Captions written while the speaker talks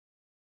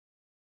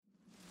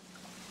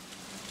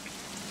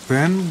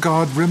Then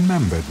God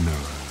remembered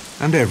Noah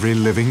and every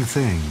living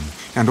thing,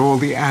 and all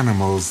the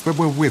animals that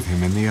were with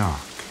him in the ark.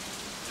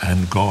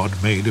 And God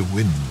made a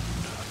wind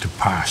to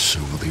pass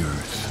over the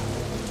earth,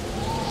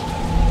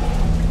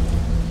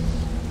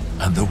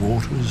 and the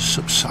waters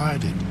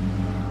subsided.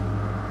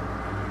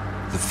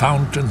 The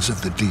fountains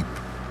of the deep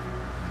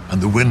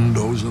and the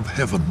windows of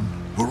heaven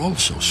were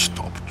also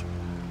stopped,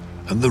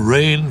 and the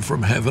rain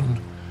from heaven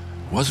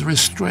was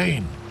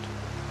restrained.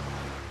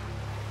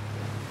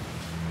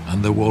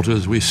 And the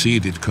waters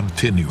receded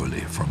continually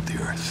from the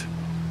earth.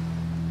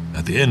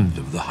 At the end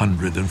of the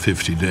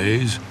 150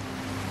 days,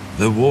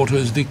 the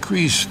waters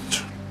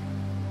decreased.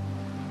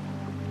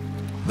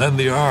 Then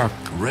the ark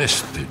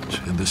rested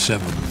in the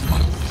 7th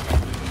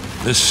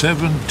month, the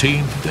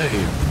 17th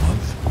day of the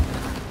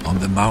month, on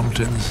the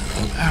mountains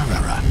of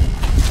Ararat.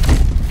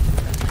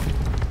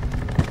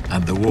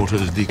 And the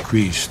waters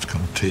decreased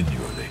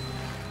continually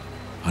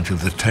until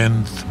the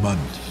 10th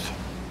month.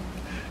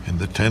 In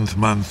the 10th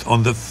month,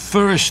 on the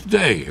 1st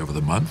day of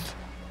the month,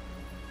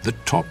 the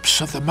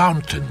tops of the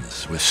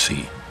mountains were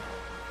seen.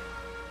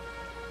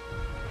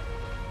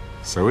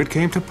 So it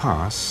came to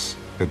pass,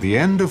 at the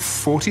end of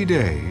 40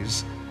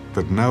 days,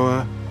 that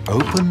Noah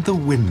opened the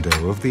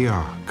window of the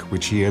ark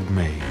which he had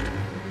made.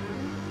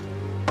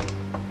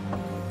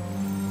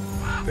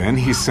 Then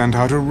he sent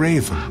out a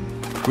raven,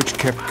 which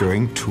kept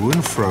going to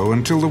and fro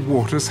until the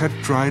waters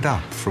had dried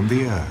up from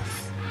the earth.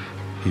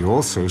 He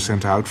also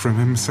sent out from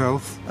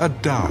himself a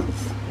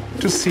dove,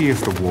 to see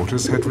if the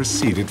waters had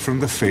receded from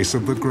the face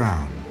of the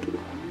ground.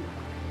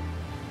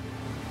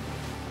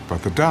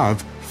 But the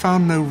dove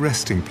found no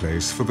resting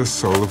place for the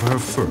sole of her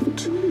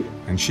foot,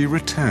 and she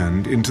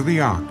returned into the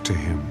ark to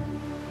him,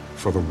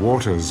 for the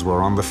waters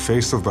were on the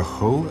face of the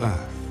whole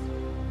earth.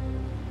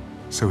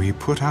 So he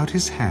put out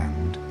his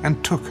hand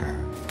and took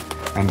her,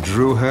 and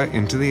drew her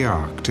into the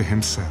ark to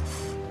himself.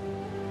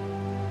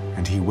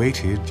 And he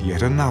waited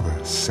yet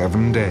another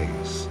 7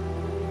 days,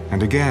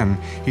 and again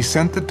he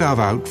sent the dove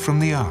out from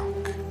the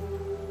ark.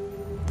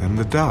 Then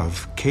the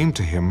dove came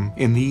to him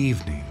in the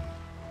evening,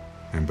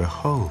 and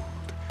behold,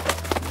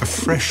 a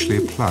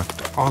freshly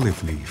plucked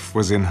olive leaf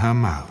was in her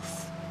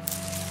mouth.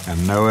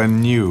 And Noah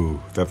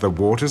knew that the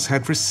waters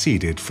had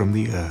receded from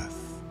the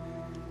earth.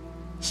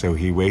 So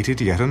he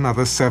waited yet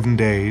another 7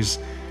 days,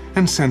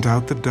 and sent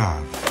out the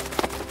dove,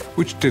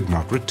 which did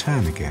not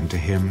return again to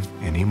him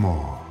any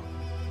more.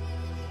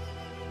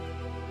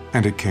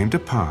 And it came to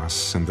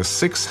pass in the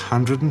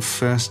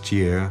 601st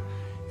year,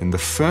 in the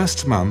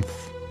 1st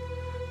month,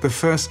 the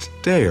 1st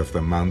day of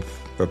the month,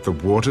 that the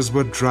waters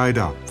were dried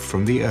up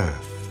from the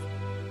earth.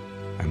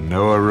 And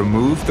Noah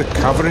removed the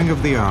covering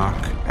of the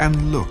ark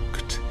and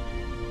looked,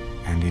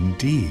 and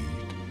indeed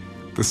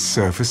the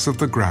surface of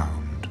the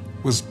ground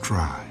was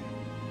dry.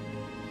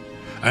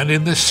 And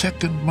in the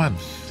 2nd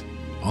month,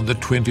 on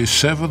the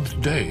 27th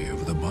day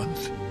of the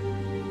month,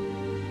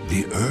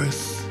 the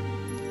earth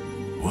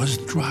was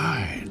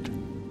dried.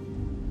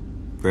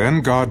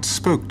 Then God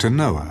spoke to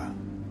Noah.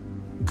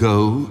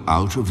 Go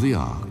out of the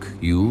ark,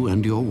 you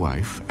and your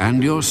wife,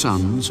 and your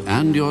sons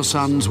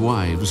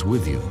wives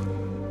with you.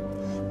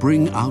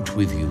 Bring out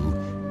with you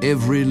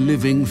every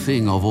living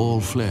thing of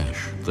all flesh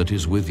that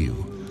is with you,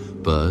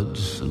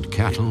 birds and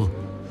cattle,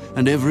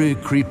 and every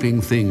creeping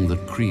thing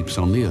that creeps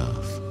on the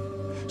earth,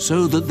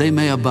 so that they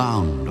may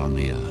abound on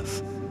the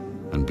earth,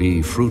 and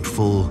be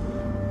fruitful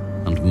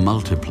and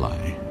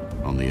multiply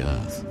on the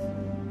earth.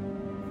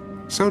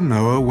 So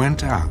Noah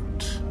went out,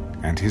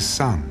 and his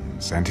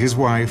sons, and his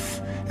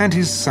wife, and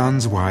his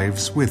sons'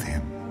 wives with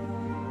him.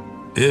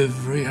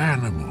 Every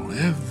animal,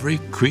 every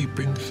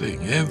creeping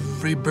thing,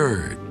 every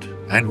bird,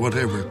 and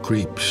whatever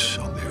creeps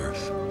on the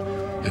earth,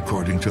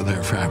 according to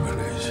their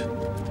families,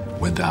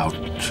 went out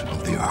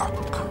of the ark.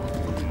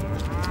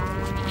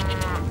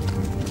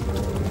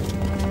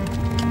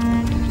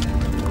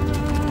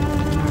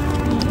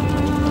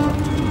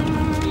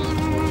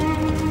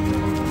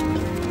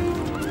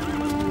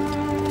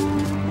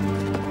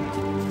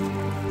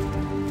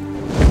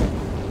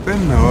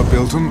 Then Noah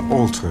built an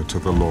altar to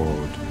the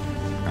Lord,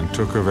 and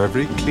took of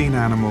every clean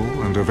animal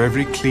and of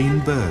every clean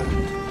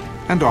bird,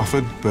 and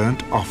offered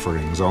burnt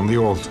offerings on the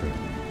altar.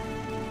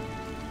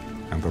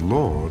 And the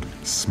Lord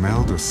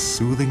smelled a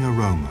soothing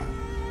aroma.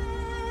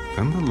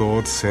 Then the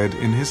Lord said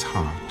in his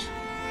heart,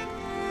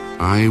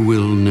 I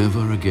will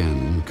never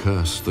again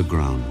curse the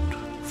ground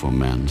for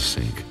man's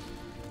sake,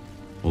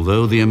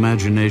 although the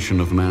imagination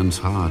of man's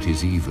heart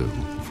is evil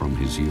from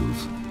his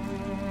youth.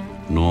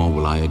 Nor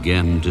will I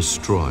again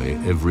destroy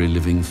every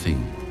living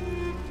thing,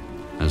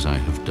 as I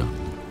have done.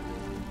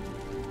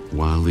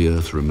 While the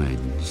earth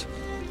remains,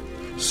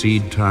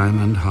 seed time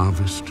and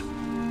harvest,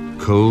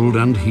 cold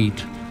and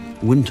heat,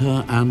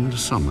 winter and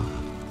summer,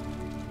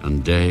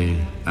 and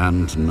day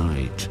and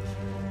night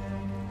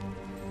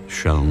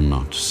shall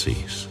not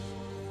cease.